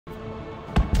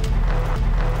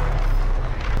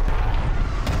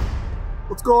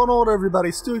What's going on, everybody?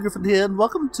 Stewquisition here, and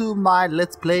welcome to my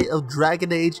Let's Play of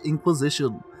Dragon Age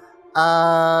Inquisition.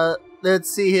 Let's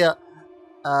see here.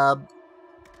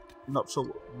 Not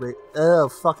sure.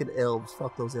 Fucking elves.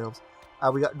 Fuck those elves.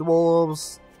 We got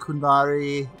dwarves,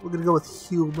 Kunari. We're gonna go with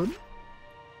human,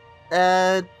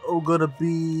 and we're gonna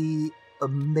be a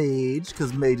mage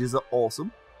because mages are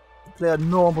awesome. Play on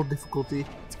normal difficulty.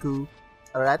 It's cool.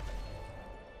 All right.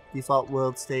 Default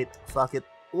world state. Fuck it.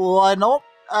 Why not?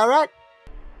 All right.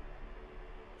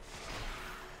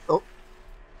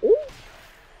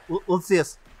 What's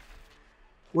this?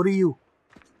 What are you?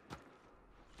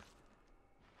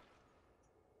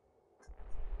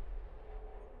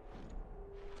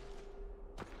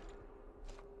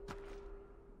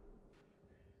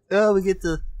 Oh, we get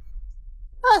to...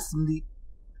 That's neat.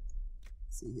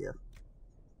 Let's see here.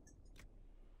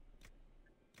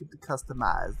 Get to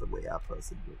customize the way our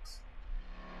person looks.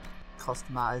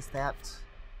 Customize that.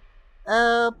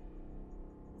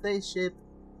 Face shape.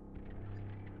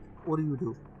 What do you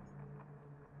do?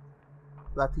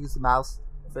 Do I have to use the mouse?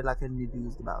 I feel like I need to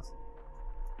use the mouse.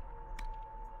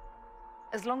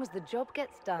 As long as the job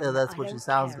gets done. Yeah, that's what she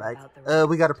sounds like.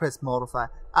 We gotta press modify.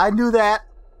 I knew that.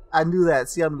 I knew that.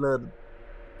 See, I'm learning.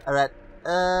 Alright.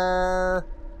 Kinda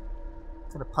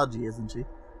pudgy, isn't she?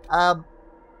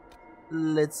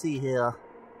 Let's see here.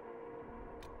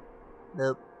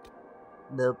 Nope.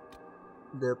 Nope.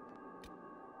 Nope.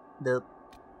 Nope.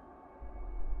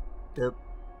 Nope.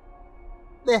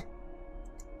 There.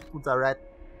 It's alright.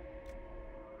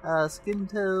 Skin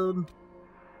tone.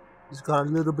 Just got a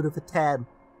little bit of a tan.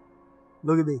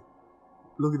 Look at me.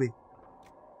 Look at me.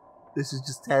 This is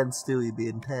just tan Stewie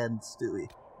being tan Stewie.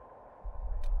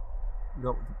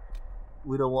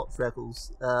 We don't want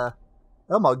freckles. Oh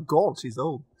my god, she's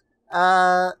old.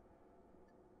 Up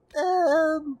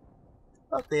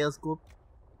there's good.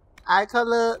 Eye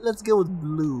color, let's go with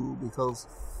blue because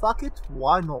fuck it,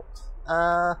 why not?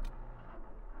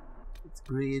 It's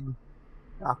green,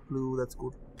 dark blue, that's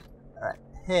good. Alright,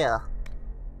 hair.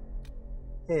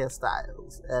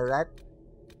 Hairstyles, alright.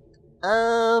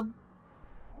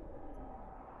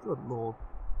 Good lord.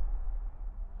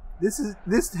 This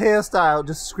hairstyle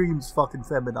just screams fucking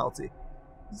feminazi.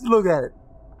 Just look at it.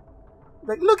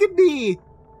 Like, look at me!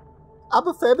 I'm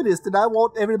a feminist and I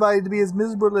want everybody to be as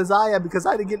miserable as I am because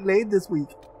I didn't get laid this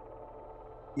week.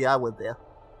 Yeah, I went there.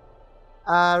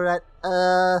 Alright,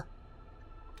 let's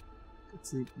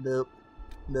see. Nope.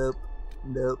 Nope.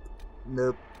 Nope.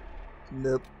 Nope.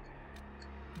 Nope.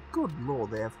 Good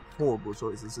lord, they have horrible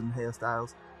choices in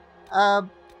hairstyles.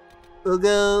 We'll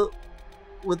go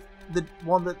with the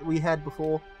one that we had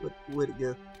before. Where'd it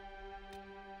go?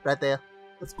 Right there.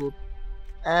 That's good.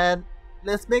 And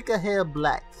let's make her hair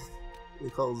black.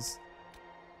 Because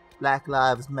Black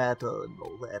Lives Matter and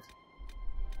all that.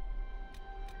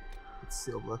 It's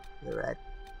silver. Alright.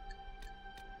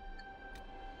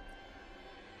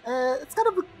 It's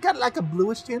got like a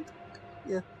bluish tint.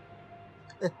 Yeah.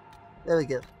 There we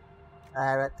go.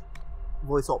 Alright.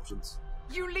 Voice options.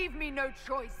 You leave me no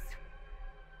choice.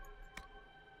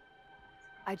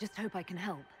 I just hope I can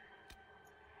help.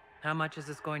 How much is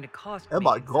this going to cost Oh me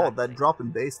my god, that exactly? drop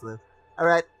in bass there.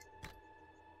 Alright.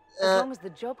 As long as the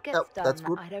job gets that's done,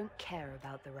 good. I don't care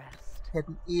about the rest. Head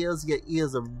and ears. Your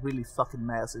ears are really fucking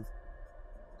massive.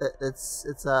 It's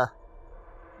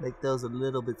make those a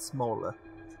little bit smaller.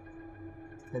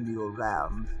 Turn you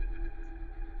around.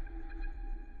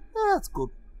 Yeah, that's good.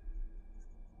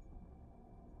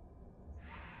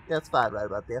 Yeah, that's fine right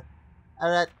about there.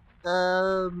 Alright,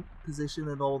 position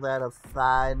and all that are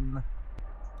fine.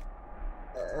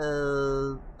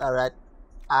 Alright.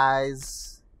 Eyes.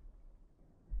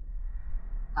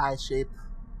 Eye shape.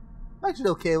 I'm actually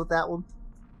okay with that one.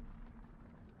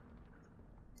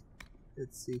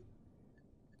 Let's see.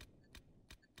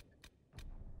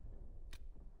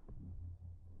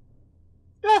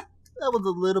 Yeah, that one's a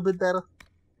little bit better.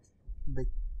 Make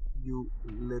you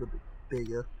a little bit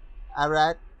bigger.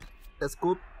 Alright, that's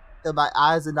good. And my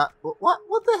eyes are not.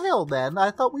 What the hell, man?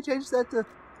 I thought we changed that to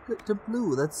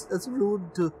blue. That's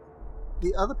rude to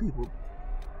the other people.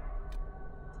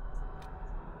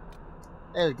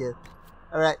 There we go.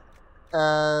 Alright.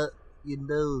 Your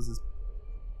nose is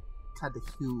kind of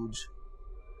huge.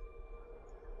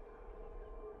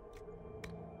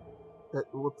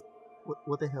 What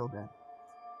the hell, man?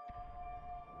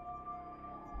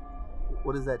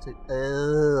 What is that?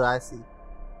 Oh, I see.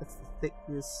 That's the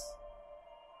thickness.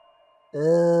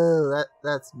 Oh,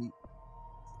 that's me.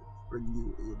 Bring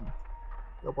you in. You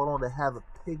don't want to have a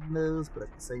pig nose, but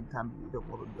at the same time, you don't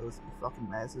want a nose to be fucking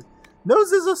massive.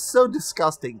 Noses are so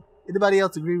disgusting. Anybody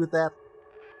else agree with that?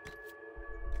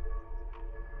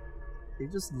 They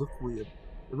just look weird.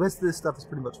 The rest of this stuff is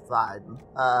pretty much fine.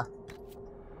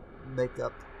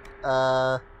 Makeup.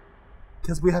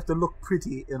 Because we have to look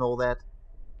pretty and all that.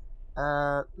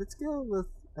 Let's go with,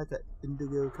 okay,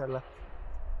 indigo color.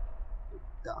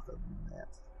 Darker than that.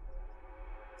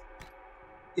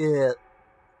 Yeah.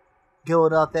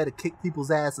 Going out there to kick people's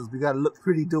asses. We gotta look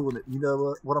pretty doing it. You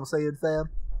know what I'm saying, fam?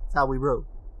 That's how we roll.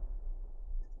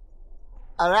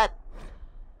 Alright.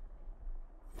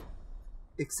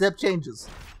 Accept changes.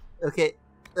 Okay,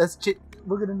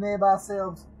 we're gonna name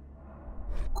ourselves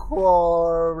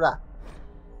Cora.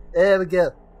 There we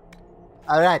go.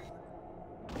 Alright.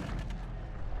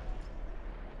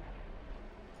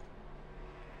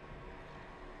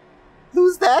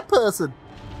 Who's that person?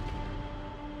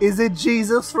 Is it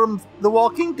Jesus from The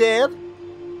Walking Dead?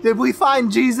 Did we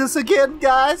find Jesus again,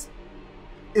 guys?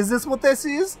 Is this what this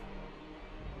is?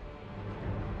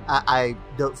 I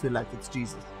don't feel like it's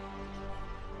Jesus.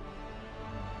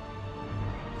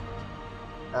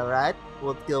 Alright,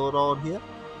 what's going on here?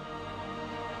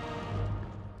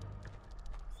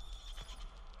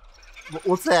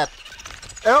 What's that?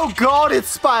 Oh god, it's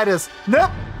spiders! Nope!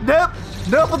 Nope!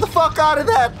 Nope! What the fuck out of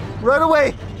that! Run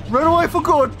away! Run away for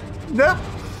good! Nope!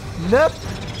 Nope!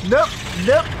 Nope!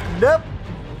 Nope! Nope!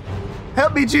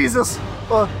 Help me, Jesus!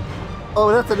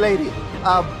 Oh, that's a lady.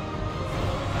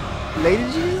 Lady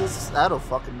Jesus? I don't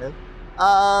fucking know.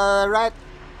 Right.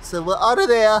 So we're out of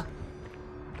there.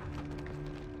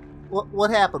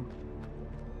 What happened?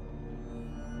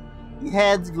 Your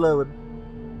hand's glowing.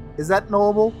 Is that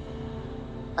normal?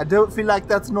 I don't feel like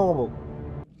that's normal.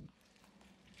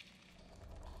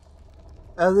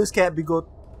 Oh, this can't be good.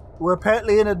 We're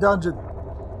apparently in a dungeon.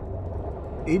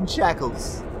 In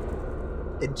shackles.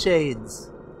 In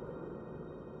chains.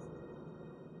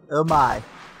 Oh my.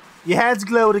 Your hand's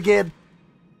glowed again.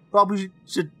 Probably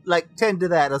should, like, tend to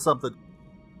that or something.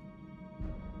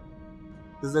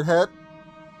 Does it hurt?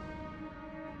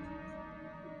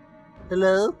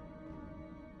 Hello?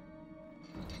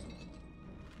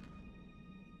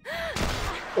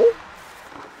 Oh.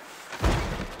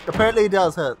 Apparently it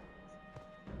does hurt.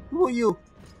 Who are you?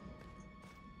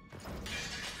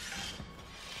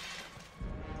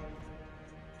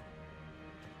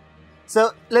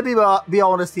 So, let me be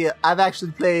honest here. I've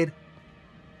actually played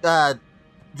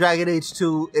Dragon Age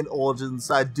 2 in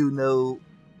Origins. I do know,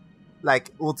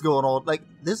 like, what's going on. Like,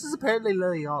 this is apparently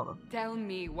Liliana. Tell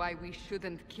me why we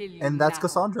shouldn't kill you. And that's now.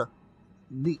 Cassandra.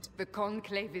 Neat. The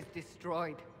conclave is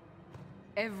destroyed.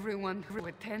 Everyone who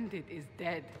attended is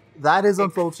dead. That is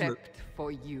unfortunate. Except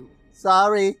for you.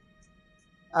 Sorry.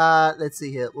 Let's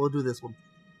see here. We'll do this one.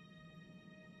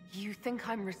 You think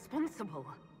I'm responsible?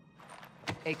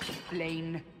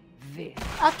 Explain this.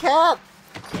 I can't.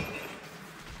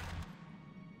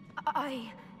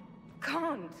 I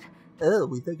can't. Oh,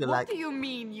 we think What like. do you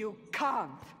mean you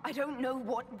can't? I don't know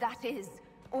what that is,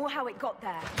 or how it got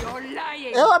there. You're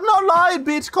lying. Oh, I'm not lying,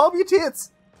 bitch. Calm your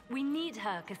tits. We need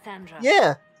her, Cassandra.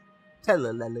 Yeah. Tell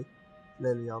her,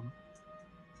 Liliana.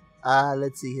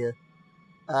 Let's see here.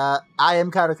 I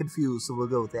am kind of confused, so we'll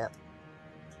go with that.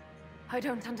 I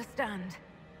don't understand.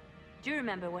 Do you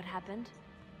remember what happened?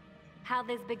 How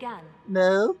this began?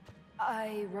 No.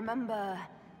 I remember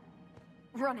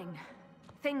running.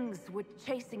 Things were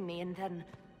chasing me, and then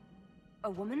a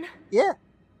woman? Yeah.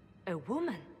 A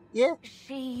woman? Yeah.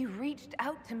 She reached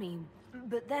out to me,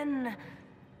 but then...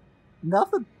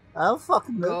 Nothing. I don't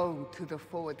fucking know. Go to the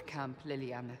forward camp,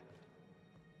 Liliana.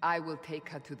 I will take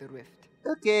her to the rift.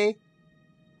 Okay.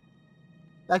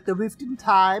 Like the rift in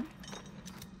time.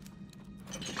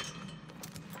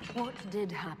 What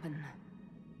did happen?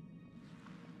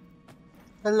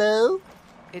 Hello?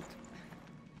 It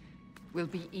will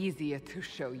be easier to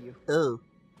show you. Oh.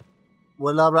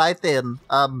 Well, alright then.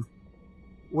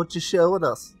 What you showing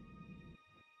us?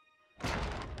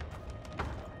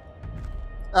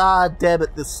 Ah, damn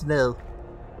it, the snow.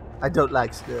 I don't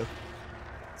like snow.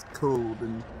 It's cold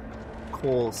and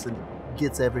coarse and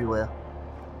gets everywhere.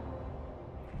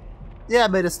 Yeah, I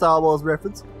made a Star Wars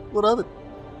reference. What of it?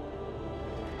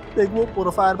 Big whoop,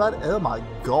 wanna fight about it? Oh my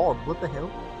god, what the hell?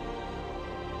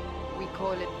 We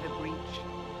call it the Breach.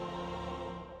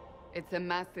 It's a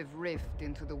massive rift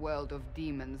into the world of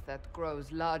demons that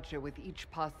grows larger with each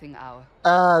passing hour.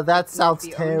 That It's not sounds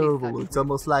the only terrible. such It's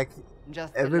almost like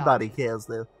Just the everybody last. cares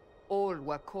though. All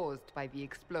were caused by the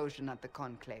explosion at the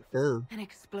conclave. Oh. An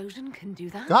explosion can do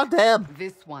that? God damn.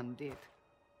 This one did.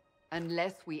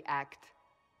 Unless we act,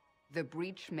 the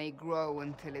breach may grow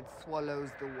until it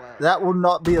swallows the world. That will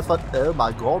not be a fun. Oh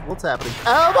my god, what's happening?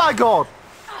 Oh my god!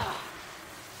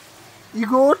 You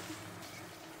good?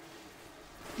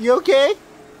 You okay?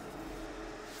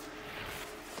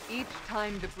 Each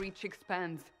time the breach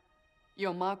expands,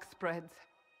 your mark spreads,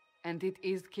 and it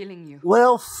is killing you.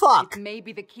 Well, fuck. It may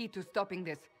be the key to stopping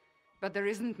this, but there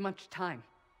isn't much time.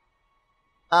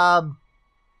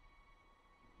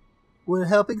 Will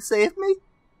helping save me?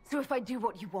 So if I do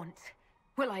what you want,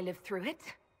 will I live through it?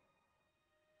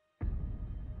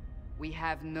 We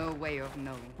have no way of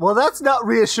knowing. Well, that's not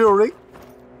reassuring.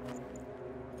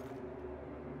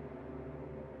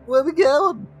 Where we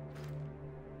going?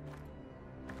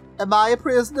 Am I a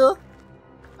prisoner?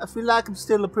 I feel like I'm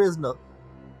still a prisoner.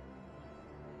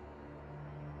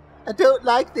 I don't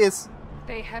like this.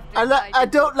 They have I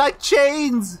don't like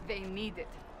chains. They need it.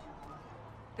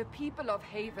 The people of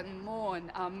Haven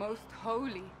mourn our most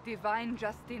holy, divine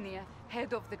Justinia,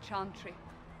 head of the Chantry.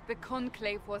 The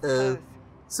conclave was hers.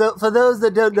 So, for those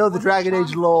that don't know the Dragon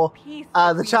Age lore,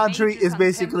 the Chantry is mages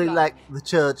basically and like the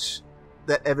church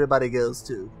that everybody goes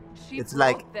to. She It's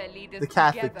like brought their leaders the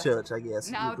Catholic together. Church, I guess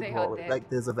Now you they could are call it. dead. Like,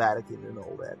 there's a Vatican and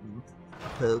all that. And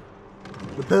Pope.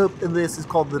 The Pope in this is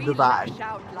called the We Divine. lash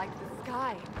out like the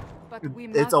sky, but we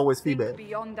It's must always think female.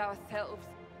 beyond ourselves,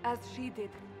 as she did.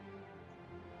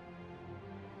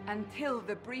 Until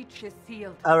the breach is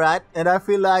sealed. Alright, and I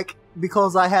feel like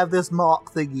because I have this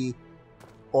mark thingy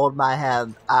on my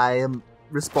hand, I am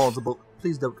responsible.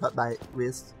 Please don't cut my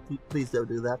wrist. Please don't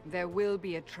do that. There will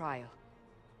be a trial.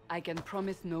 I can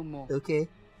promise no more. Okay?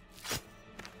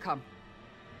 Come.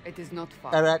 It is not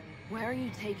far. Alright. Where are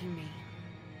you taking me?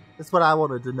 That's what I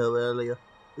wanted to know earlier,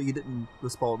 but you didn't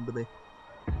respond to me.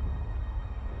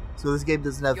 So this game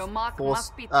doesn't have Your mark fourth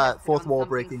must be tested wall on something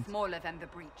breaking. smaller than the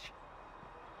breach.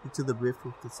 Into the rift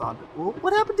with Cassandra. Well,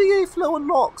 what happened to your flowing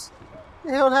locks? What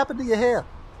the hell happened to your hair?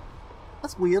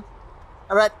 That's weird.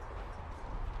 Alright.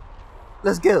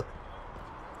 Let's go.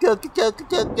 Go, go, go, go,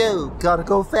 go, go. Gotta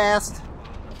go fast.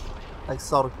 Like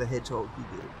Sonic the Hedgehog, you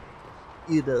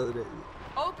do. You know.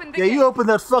 Open the Yeah, gate. you open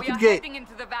that fucking we are gate. Heading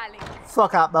into the valley.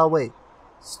 Fuck out my way.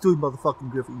 Stewie motherfucking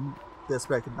Griffin. You best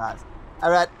recognize.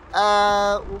 Alright,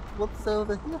 what's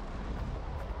over here?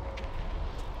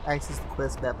 Access the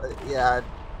quest map. Yeah,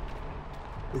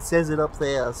 it says it up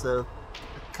there, so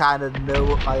I kind of know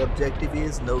what my objective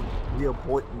is. No real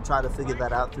point in trying to figure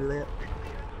that out through there.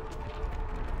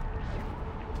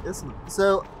 Listen,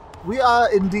 so we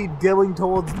are indeed going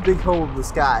towards the big hole in the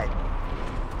sky.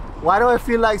 Why do I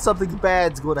feel like something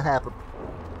bad's going to happen?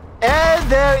 And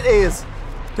there it is!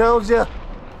 Told ya!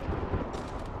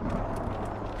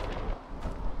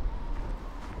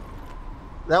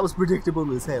 That was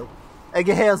predictable as hell. And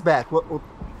your hair's back. What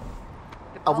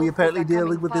are we apparently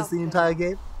dealing with this the entire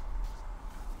game?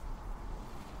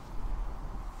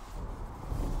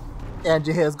 And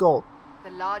your hair's gold.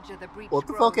 The larger the breach What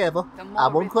the grows, fuck ever. the I more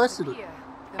won't risks question it. appear,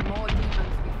 the more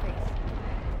demons we face.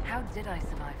 How did I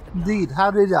survive the blast? Indeed,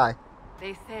 how did I?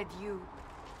 They said you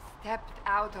stepped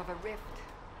out of a rift,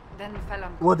 then fell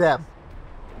unconscious. Well, damn.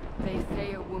 They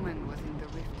say a woman was in the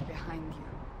rift behind you.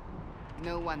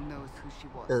 No one knows who she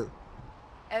was.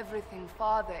 Everything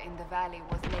farther in the valley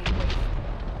was laid waste,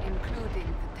 including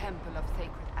the Temple of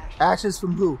Sacred Ashes. Ashes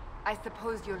from who? I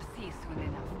suppose you'll see soon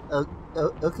enough.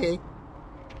 Okay.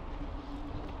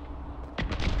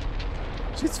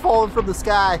 She's falling from the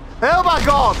sky. Oh my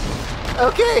god!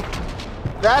 Okay.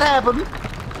 That happened.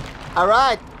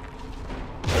 Alright.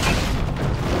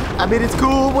 I mean, it's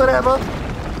cool, whatever.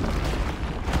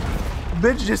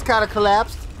 Bitch just kind of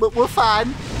collapsed, but we're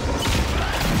fine.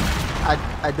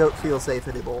 I don't feel safe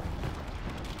anymore.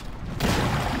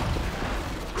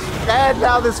 And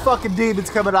now this fucking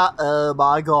demon's coming out. Oh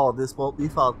my god, this won't be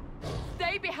fun.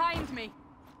 Stay behind me.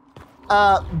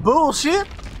 Bullshit.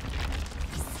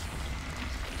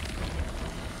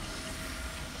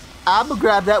 I'm gonna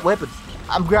grab that weapon.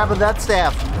 I'm grabbing that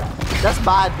staff. That's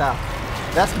mine now.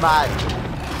 That's mine.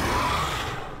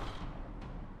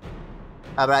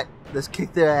 Alright, let's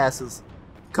kick their asses.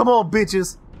 Come on,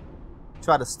 bitches.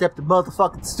 Try to step to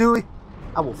motherfucking Stewie,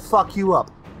 I will fuck you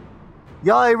up.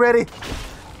 Y'all ain't ready?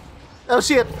 Oh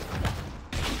shit.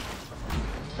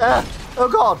 Oh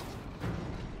god.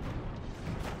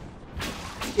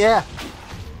 Yeah.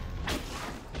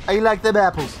 How you like them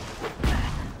apples?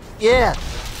 Yeah.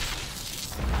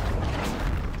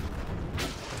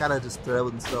 Kinda just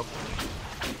throwing stuff.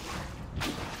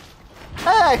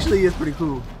 That actually is pretty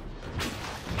cool.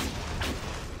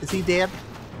 Is he dead?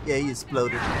 Yeah, he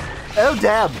exploded. Oh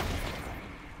damn!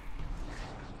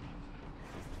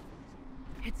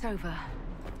 It's over.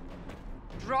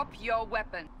 Drop your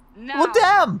weapon now. Well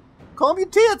damn! Calm your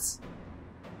tits!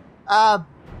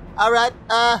 Alright,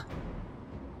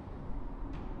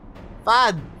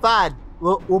 fine.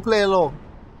 We'll play along.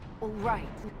 All right.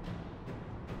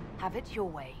 Have it your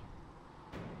way.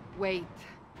 Wait.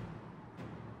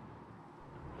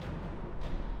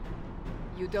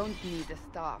 You don't need a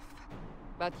staff,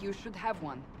 but you should have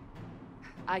one.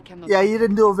 I cannot... Yeah, you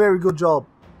didn't do a very good job.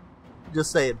 Just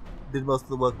saying. Did most of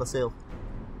the work myself.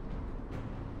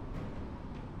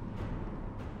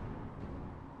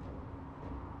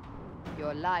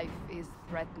 Your life is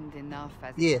threatened enough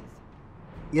as Yeah. it is.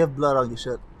 You have blood on your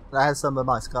shirt. I have some in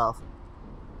my scarf.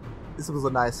 This was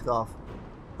a nice scarf.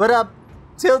 But,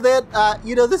 till then,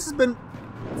 you know, this has been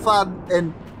fun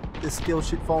and there's still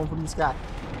shit falling from the sky.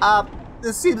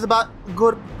 This seems about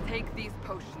good. Take these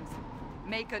potions.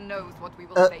 Maker knows what we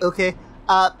will face. Okay.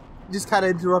 Just kind of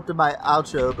interrupted my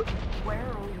outro, but Where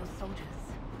are all your soldiers?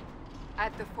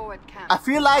 At the forward camp. I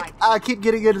feel like I keep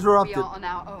getting interrupted. We are on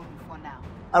our own for now.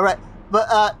 Alright,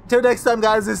 but, till next time,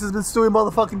 guys, this has been Stewie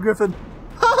motherfucking Griffin.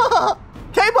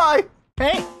 Okay, bye!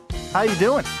 Hey, how you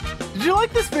doing? Did you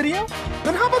like this video?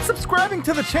 Then how about subscribing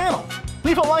to the channel?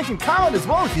 Leave a like and comment as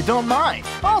well if you don't mind.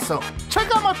 Also, check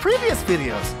out my previous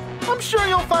videos. I'm sure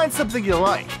you'll find something you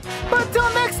like. But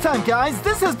until next time, guys,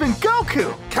 this has been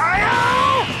Goku! Kaya!